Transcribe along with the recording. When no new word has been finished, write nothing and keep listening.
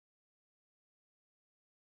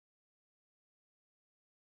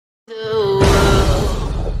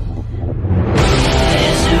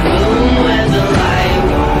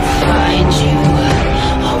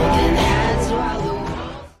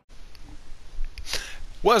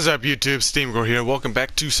What's up, YouTube? SteamGirl here. Welcome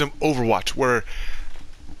back to some Overwatch. Where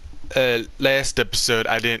last episode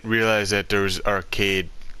I didn't realize that there was arcade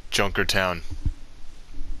JUNKERTOWN.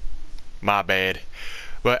 My bad.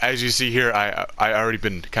 But as you see here, I already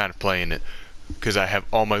been kind of playing it because I have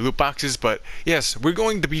all my loot boxes. But yes, we're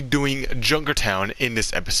going to be doing JUNKERTOWN in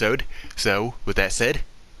this episode. So with that said,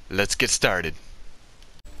 let's get started.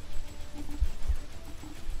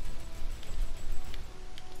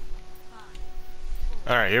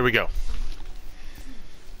 Alright, here we go.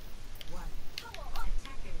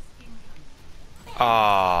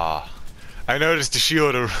 I noticed the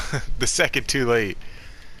shield the second too late.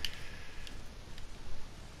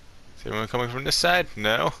 Is anyone coming from this side?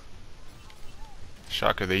 No?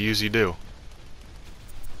 Shocker, they usually do.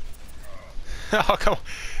 Oh, come on.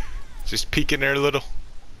 Just peeking there a little.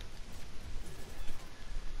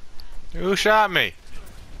 Who shot me?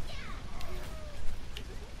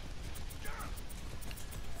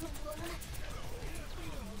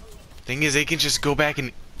 Thing is, they can just go back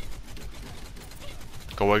and...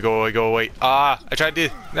 Go away, go away, go away. I tried to...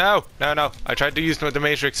 No. I tried to use the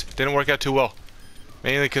Matrix. Didn't work out too well.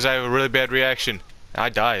 Mainly because I have a really bad reaction. I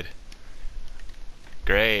died.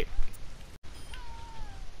 Great.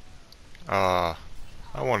 I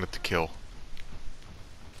wanted to kill.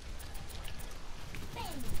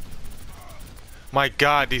 My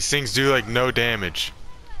god, these things do like no damage.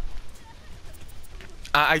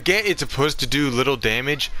 I get it's supposed to do little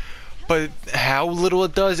damage, but how little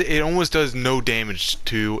it does, it almost does no damage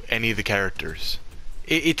to any of the characters.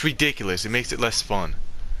 It's ridiculous. It makes it less fun.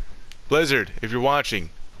 Blizzard, if you're watching,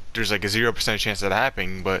 there's like a 0% chance of that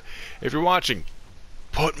happening, but if you're watching,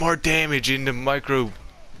 put more damage into micro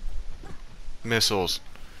missiles.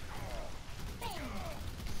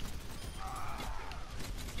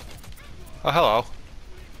 Oh, hello.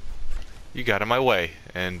 You got in my way,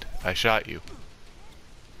 and I shot you.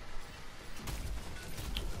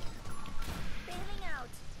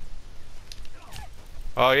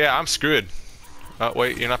 Oh yeah, I'm screwed. Oh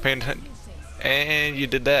wait, you're not paying attention. And you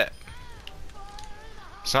did that.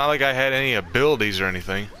 It's not like I had any abilities or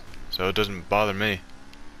anything, so it doesn't bother me.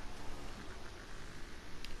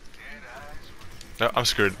 No, I'm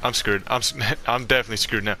screwed. I'm screwed. I'm definitely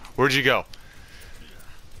screwed now. Where'd you go?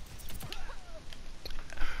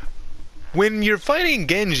 When you're fighting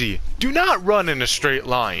Genji, do not run in a straight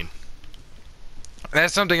line.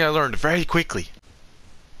 That's something I learned very quickly.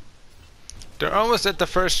 They're almost at the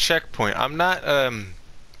first checkpoint. I'm not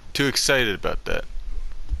too excited about that.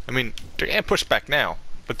 I mean, they're getting pushed back now,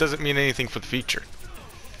 but doesn't mean anything for the future.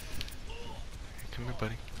 Come here,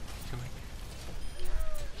 buddy. Come here.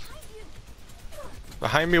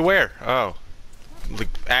 Behind me where? Oh. Like,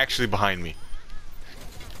 actually behind me.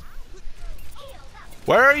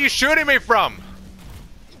 Where are you shooting me from?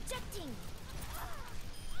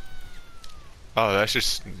 Oh, that's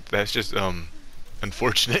just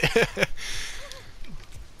unfortunate.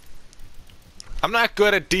 I'm not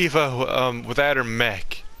good at D.Va without her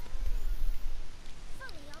mech.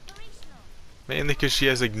 Mainly because she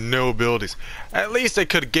has like no abilities. At least I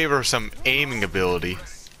could have gave her some aiming ability,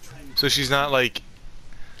 so she's not like,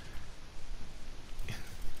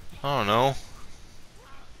 I don't know.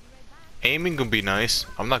 Aiming would be nice.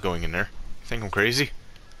 I'm not going in there. You think I'm crazy?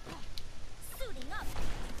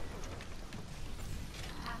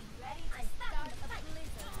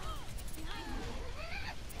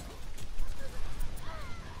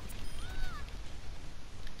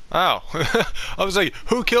 Oh, I was like,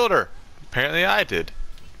 who killed her? Apparently I did.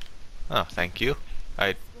 Oh, thank you.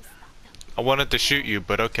 I wanted to shoot you,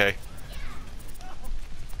 but okay.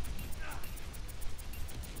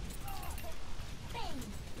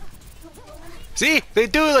 See? They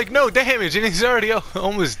do like no damage and he's already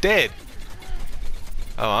almost dead.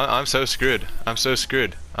 Oh, I'm so screwed. I'm so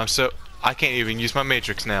screwed. I can't even use my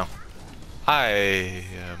Matrix now. I'm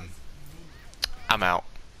out.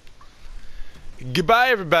 Goodbye,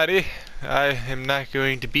 everybody. I am not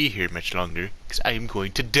going to be here much longer because I am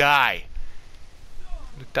going to die.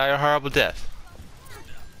 Die a horrible death.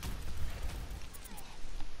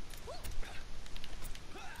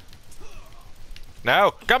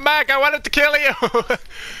 No, come back! I wanted to kill you.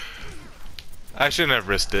 I shouldn't have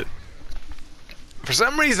risked it. For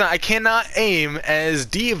some reason, I cannot aim as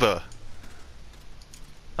D.Va.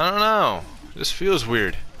 I don't know. This feels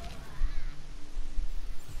weird.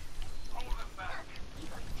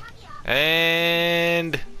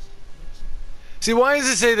 And see, why does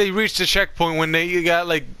it say they reached the checkpoint when they got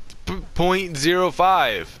like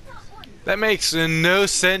 0.05? That makes no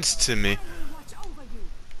sense to me.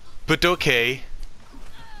 But okay.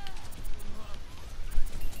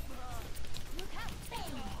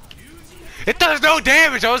 It does no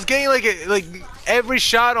damage. I was getting like every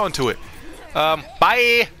shot onto it.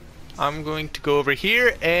 Bye. I'm going to go over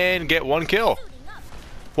here and get 1 kill.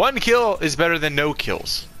 1 kill is better than no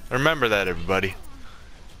kills. Remember that, everybody.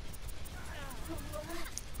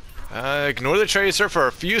 Ignore the tracer for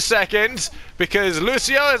a few seconds because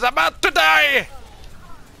Lucio is about to die.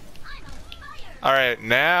 Alright,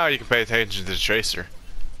 now you can pay attention to the tracer.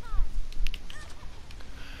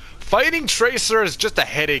 Fighting Tracer is just a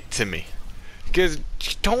headache to me. Because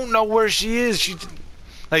you don't know where she is.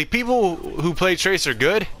 Like, people who play Tracer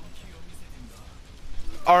good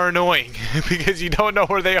are annoying. Because you don't know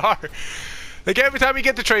where they are. Like, every time you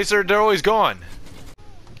get the Tracer, they're always gone.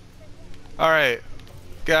 Alright.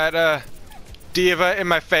 Got, Diva in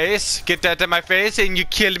my face. Get that in my face and you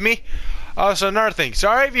killed me. Also, another thing.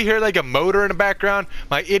 Sorry if you hear like a motor in the background.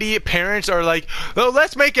 My idiot parents are like, oh,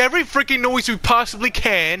 let's make every freaking noise we possibly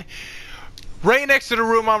can right next to the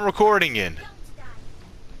room I'm recording in.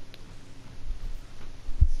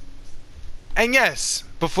 And yes,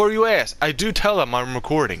 before you ask, I do tell them I'm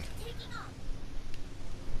recording.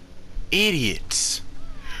 Idiots.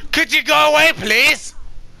 Could you go away, please?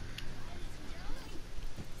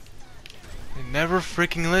 They never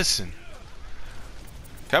freaking listen.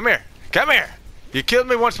 Come here. Come here! You killed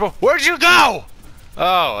me once before. Where'd you go?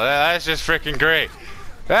 Oh, that's just freaking great.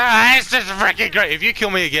 That's just freaking great. If you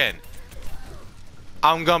kill me again,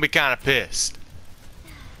 I'm gonna be kind of pissed.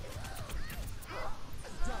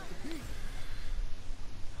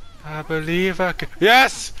 I believe I can.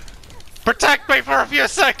 Yes! Protect me for a few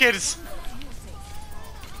seconds!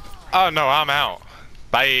 Oh no, I'm out.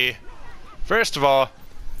 Bye. First of all,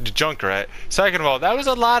 the Junkrat. Second of all, that was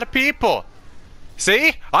a lot of people.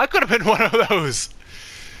 See? I could have been one of those.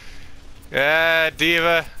 Yeah,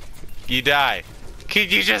 Diva. You die. Can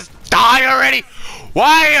you just die already?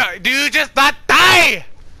 Why do you just not die?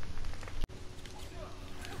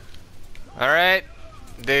 Alright.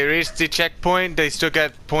 They reached the checkpoint. They still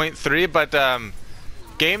got .3, but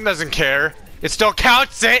game doesn't care. It still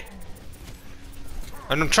counts it.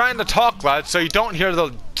 And I'm trying to talk loud so you don't hear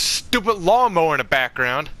the stupid lawnmower in the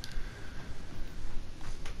background.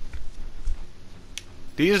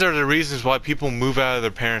 These are the reasons why people move out of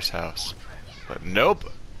their parents' house. But nope,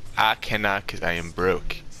 I cannot because I am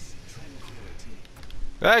broke.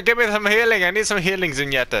 Give me some healing. I need some healing,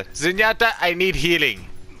 Zenyatta. Zenyatta, I need healing.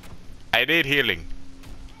 I need healing.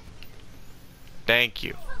 Thank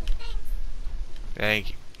you.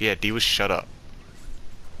 Thank you. Yeah, D was shut up.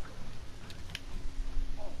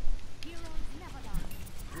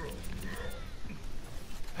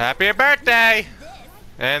 Happy birthday!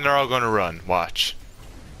 And they're all gonna run. Watch.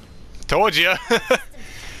 Told you.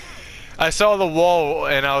 I saw the wall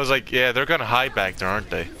and I was like, yeah, they're gonna hide back there, aren't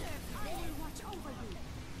they?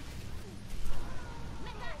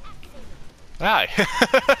 Hi.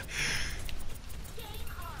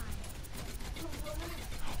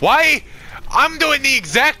 Why? I'm doing the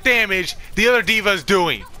exact damage the other Diva's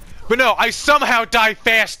doing. But no, I somehow die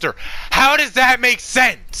faster. How does that make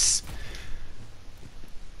sense?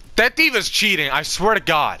 That Diva's cheating, I swear to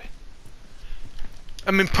God. I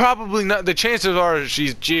mean, probably not. The chances are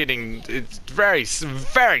she's cheating. It's very,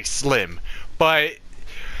 very slim. But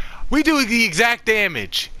we do the exact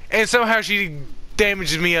damage. And somehow she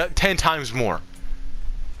damages me 10 times more.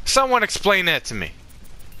 Someone explain that to me.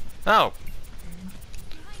 Oh.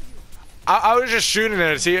 I was just shooting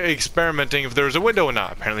at it to see, experimenting if there was a window or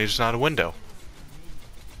not. Apparently there's not a window.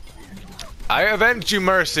 I avenged you,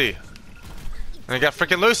 Mercy. And I got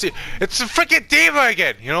freaking Lucy. It's a freaking Diva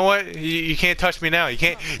again. You know what? You can't touch me now. You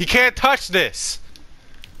can't touch this.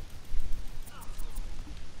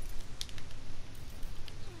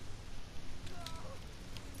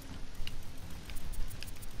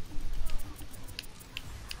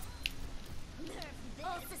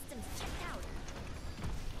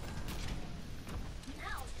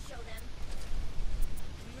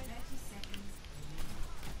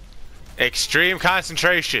 Extreme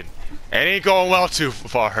concentration. It ain't going well too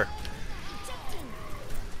far.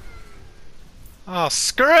 Oh,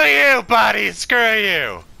 screw you, buddy! Screw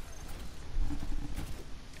you!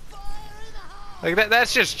 Like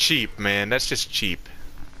that's just cheap, man. That's just cheap.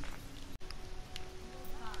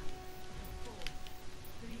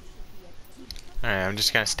 Alright, I'm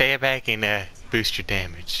just gonna stay back and boost your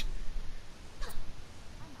damage.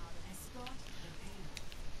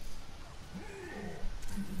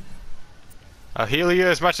 I'll heal you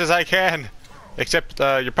as much as I can. Except,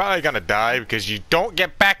 you're probably gonna die because you don't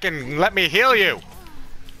get back and let me heal you.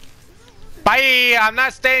 Bye! I'm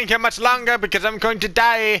not staying here much longer because I'm going to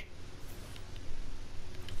die.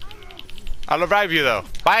 I'll revive you though.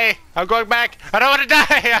 Bye. I'm going back. I don't want to die.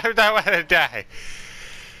 I don't want to die.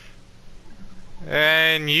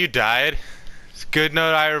 And you died. It's good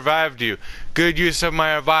note I revived you. Good use of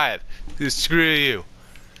my revive. Screw you.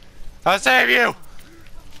 I'll save you.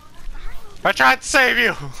 I tried to save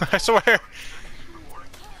you. I swear.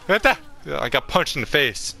 What the? I got punched in the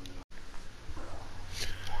face.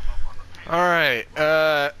 Alright,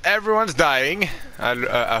 everyone's dying.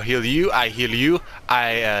 I'll heal you, I heal you.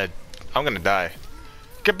 I'm gonna die.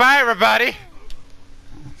 Goodbye, everybody!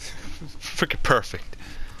 Freaking perfect.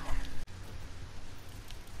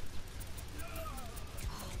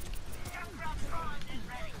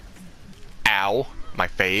 Ow, my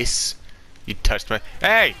face. You touched my...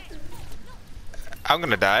 Hey! I'm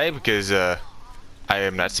gonna die because, I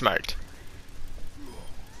am not smart.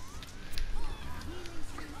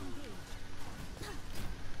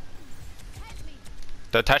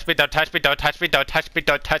 Don't touch me, don't touch me, don't touch me, don't touch me,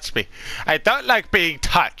 don't touch me. I don't like being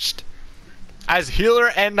touched. As healer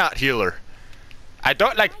and not healer. I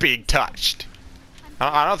don't like being touched.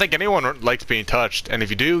 I don't think anyone likes being touched. And if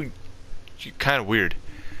you do, you're kind of weird.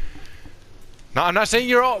 No, I'm not saying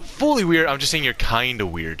you're all fully weird. I'm just saying you're kind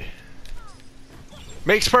of weird.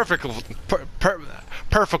 Makes perfect.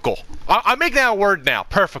 Perfectable. I'm making that a word now.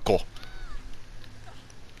 Perfectable.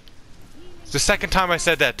 It's the second time I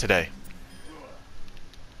said that today.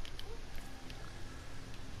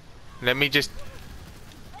 Let me just...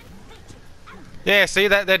 Yeah, see,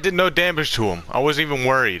 that did no damage to him. I wasn't even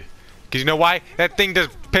worried. Because you know why? That thing does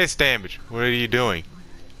piss damage. What are you doing?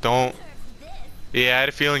 Don't... Yeah, I had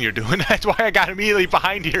a feeling you're doing that. That's why I got immediately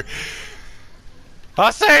behind here.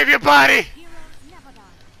 I'll save you, buddy!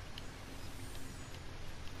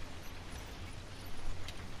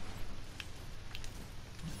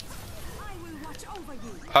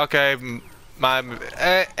 Okay,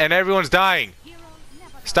 and everyone's dying.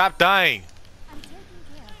 Stop dying.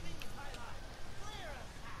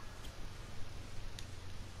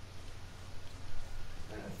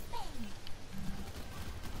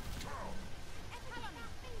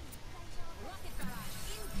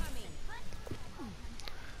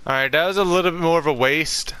 Alright, that was a little bit more of a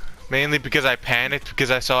waste. Mainly because I panicked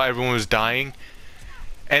because I saw everyone was dying.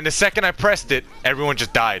 And the second I pressed it, everyone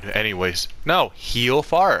just died anyways. No, heal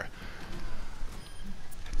far.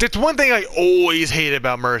 That's one thing I always hate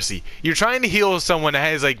about Mercy. You're trying to heal someone that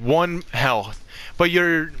has like 1 health, but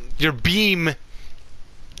your beam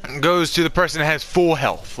goes to the person that has full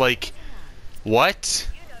health. Like, what?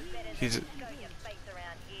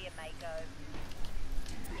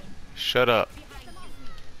 Shut up.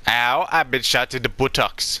 Ow, I've been shot to the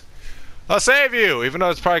buttocks. I'll save you, even though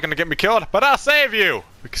it's probably gonna get me killed, but I'll save you!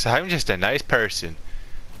 Because I'm just a nice person.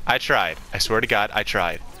 I tried. I swear to God, I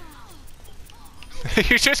tried.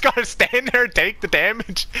 You just gotta stand there and take the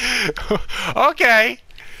damage? Okay.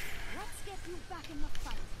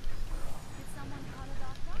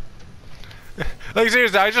 Like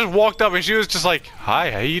seriously, I just walked up and she was just like,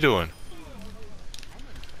 "Hi, how you doing?"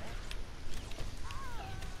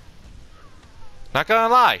 Not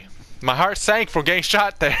gonna lie, my heart sank from getting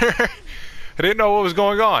shot there. I didn't know what was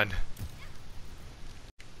going on.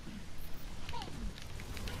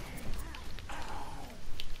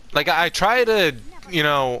 Like I try to, you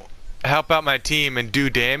know, help out my team and do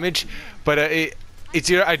damage, but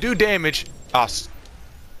it's either I do damage. Oh,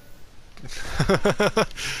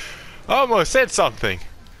 almost said something.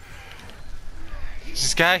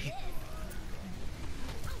 This guy.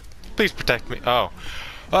 Please protect me. Oh,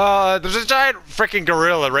 there's a giant freaking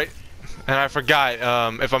gorilla, right? And I forgot.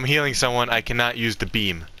 If I'm healing someone, I cannot use the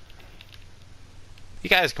beam. You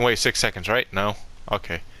guys can wait 6 seconds, right? No.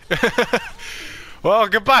 Okay. Well,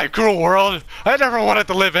 goodbye, cruel world. I never wanted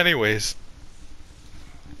to live anyways.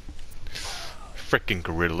 Frickin'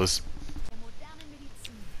 gorillas.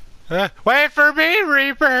 Wait for me,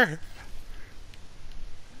 Reaper!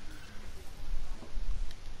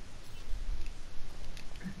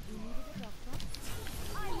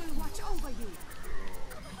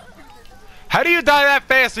 How do you die that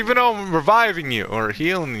fast even though I'm reviving you or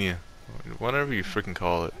healing you? Whatever you freaking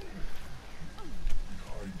call it.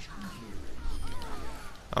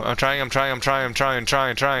 I'm trying.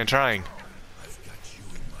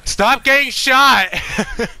 Stop getting shot!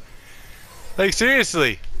 Like,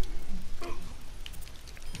 seriously.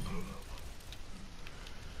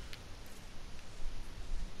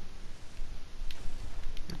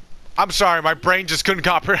 I'm sorry, my brain just couldn't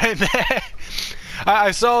comprehend that.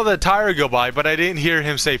 I saw the tire go by, but I didn't hear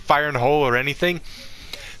him say fire in the hole or anything.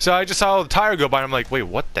 So I just saw the tire go by and I'm like, wait,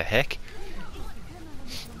 what the heck?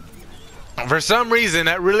 For some reason,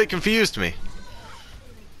 that really confused me.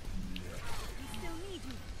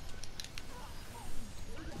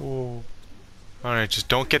 Whoa. Alright, just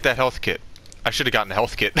don't get that health kit. I should have gotten the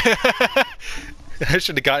health kit. I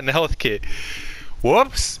should have gotten the health kit.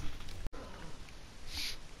 Whoops!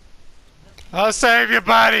 I'll save you,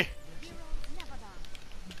 buddy!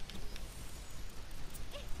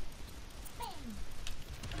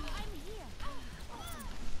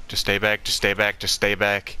 Just stay back, just stay back, just stay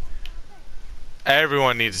back.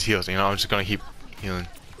 Everyone needs heals, you know, I'm just gonna keep healing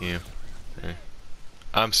you.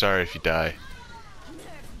 I'm sorry if you die.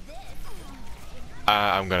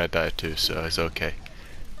 I'm gonna die too, so it's okay.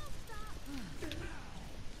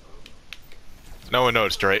 No one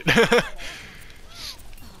noticed, right?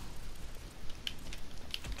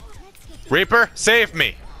 Reaper, save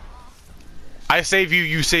me! I save you,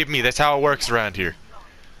 you save me. That's how it works around here.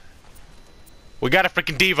 We got a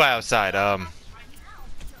freaking diva outside. I'm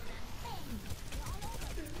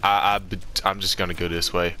just gonna go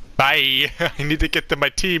this way. Bye! I need to get to my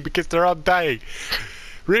team because they're all dying.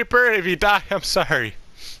 Reaper, if you die, I'm sorry.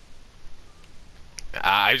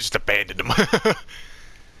 I just abandoned him.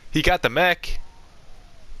 He got the mech.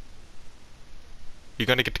 You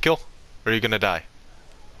gonna get the kill? Or are you gonna die?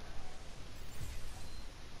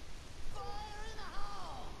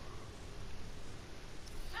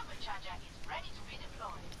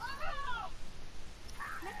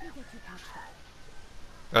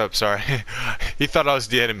 Oh, sorry. He thought I was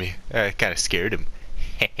the enemy. I kind of scared him.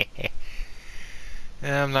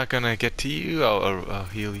 I'm not gonna get to you. I'll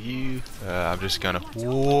heal you. I'm just gonna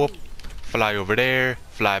whoop, fly over there,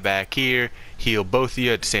 fly back here, heal both of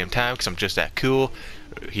you at the same time because I'm just that cool.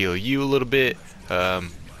 Heal you a little bit. I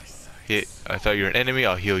thought you were an enemy.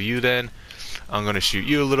 I'll heal you then. I'm gonna shoot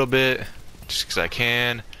you a little bit just because I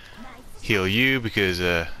can. Heal you because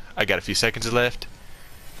I got a few seconds left.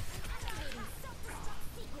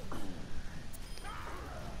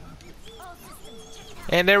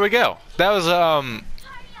 And there we go. That was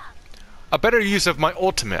a better use of my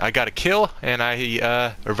ultimate. I got a kill and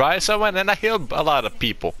I revived someone and I healed a lot of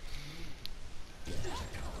people.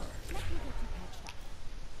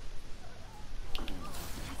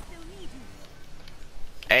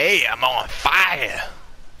 Hey, I'm on fire.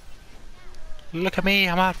 Look at me,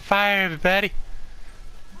 I'm on fire, everybody.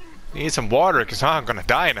 Need some water because I'm gonna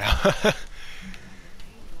die now.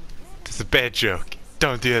 It's a bad joke.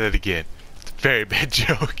 Don't do that again. It's a very bad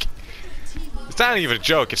joke. It's not even a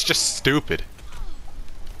joke, it's just stupid.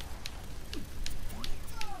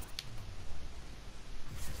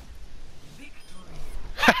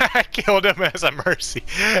 I killed him as a mercy.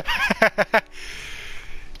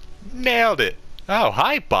 Nailed it. Oh,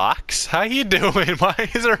 hi, box. How you doing? Why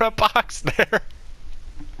is there a box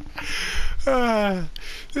there?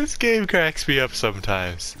 This game cracks me up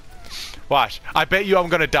sometimes. Watch. I bet you I'm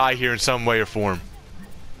gonna die here in some way or form.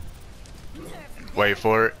 Wait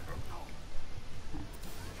for it.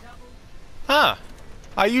 Huh.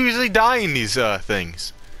 I usually die in these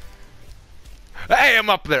things. Hey, I'm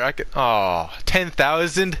up there. I could. Oh,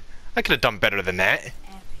 10,000? I could have done better than that.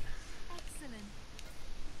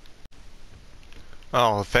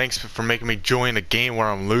 Oh, thanks for making me join a game where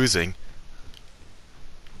I'm losing.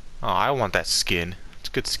 Oh, I want that skin. It's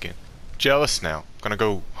a good skin. Jealous now. Gonna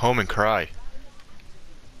go home and cry.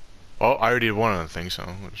 Oh, I already did one of the things, so...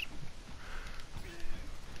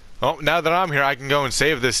 Oh, now that I'm here, I can go and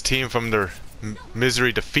save this team from their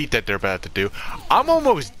misery defeat that they're about to do. I'm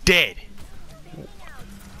almost dead!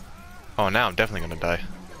 Oh, now I'm definitely gonna die.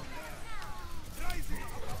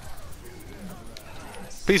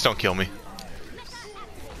 Please don't kill me.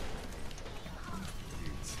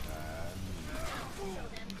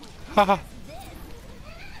 Haha.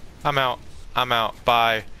 I'm out. I'm out.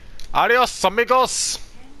 Bye. Adios, amigos!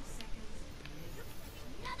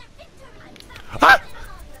 Ah!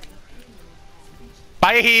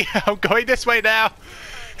 Bye! I'm going this way now!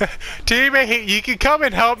 Teammate, you can come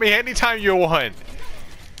and help me anytime you want.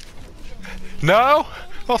 No?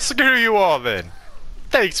 I'll screw you all then.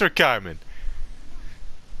 Thanks for coming.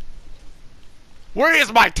 Where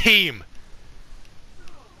is my team?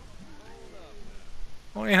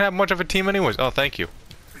 I don't even have much of a team anyways. Oh, thank you.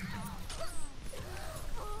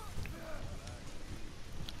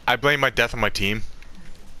 I blame my death on my team.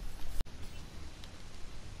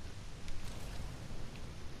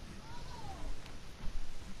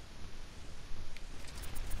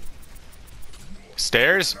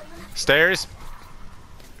 Stairs? Stairs?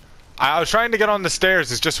 I was trying to get on the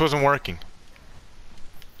stairs, it just wasn't working.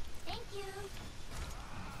 Thank you.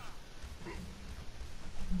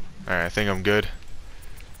 Alright, I think I'm good.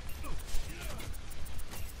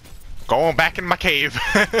 Going back in my cave.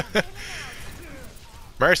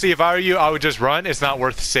 Mercy, if I were you, I would just run. It's not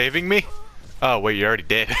worth saving me. Oh, wait, you're already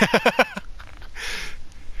dead.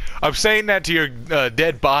 I'm saying that to your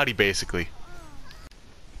dead body, basically.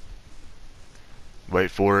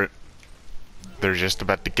 Wait for it. They're just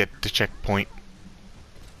about to get to checkpoint.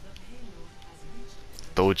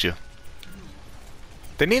 Told you.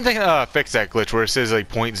 They need to fix that glitch where it says like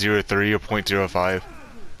 0.03 or 0.05.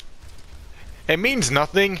 It means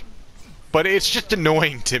nothing, but it's just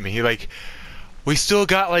annoying to me. Like, we still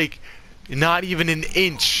got like not even an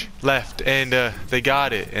inch left, and they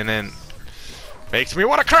got it, and then makes me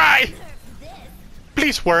want to cry.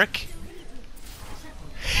 Please work.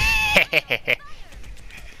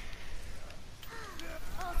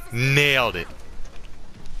 Nailed it.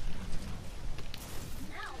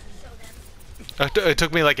 It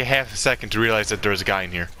took me like a half a second to realize that there was a guy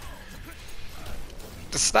in here.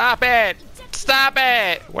 Stop it! Stop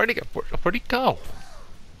it! Where'd he go? Where'd he go?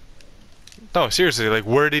 No, seriously, like,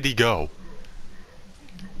 where did he go?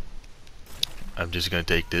 I'm just gonna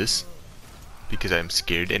take this because I'm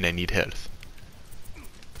scared and I need health.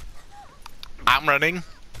 I'm running.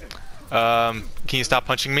 Can you stop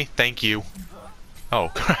punching me? Thank you. Oh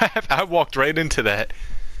crap! I walked right into that.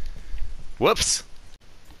 Whoops.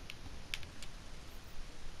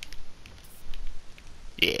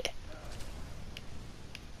 Yeah.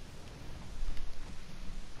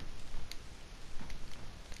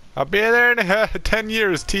 I'll be there in 10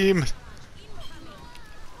 years, team.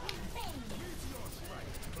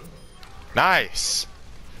 Nice.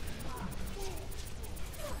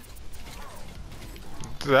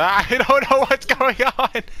 I don't know what's going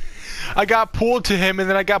on. I got pulled to him and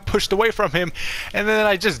then I got pushed away from him and then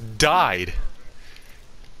I just died.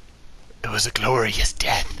 It was a glorious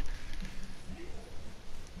death.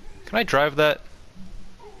 Can I drive that?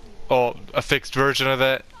 Oh, a fixed version of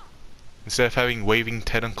that? Instead of having waving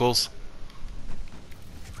tentacles?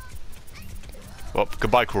 Well,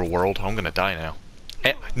 goodbye, cruel world. I'm gonna die now.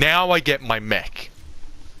 And now I get my mech.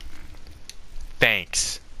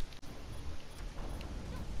 Thanks.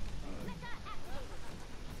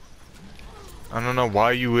 I don't know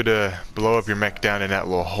why you would blow up your mech down in that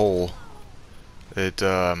little hole. It's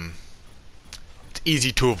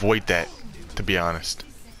easy to avoid that, to be honest.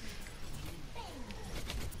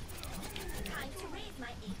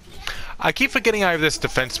 I keep forgetting I have this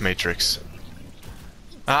defense matrix.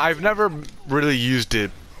 I've never really used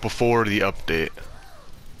it before the update.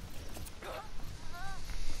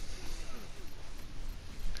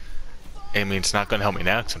 I mean, it's not gonna help me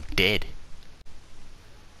now because I'm dead.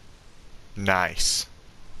 Nice.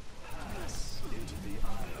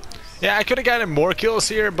 Yeah, I could have gotten more kills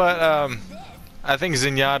here, but I think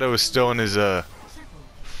Zenyatta is still in his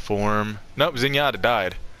form. Nope, Zenyatta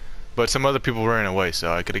died. But some other people ran away,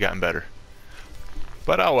 so I could have gotten better.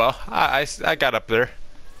 But oh well, I got up there.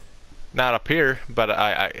 Not up here, but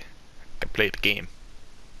I played the game.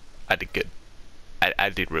 I did good. I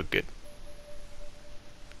did real good.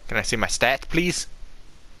 Can I see my stats, please?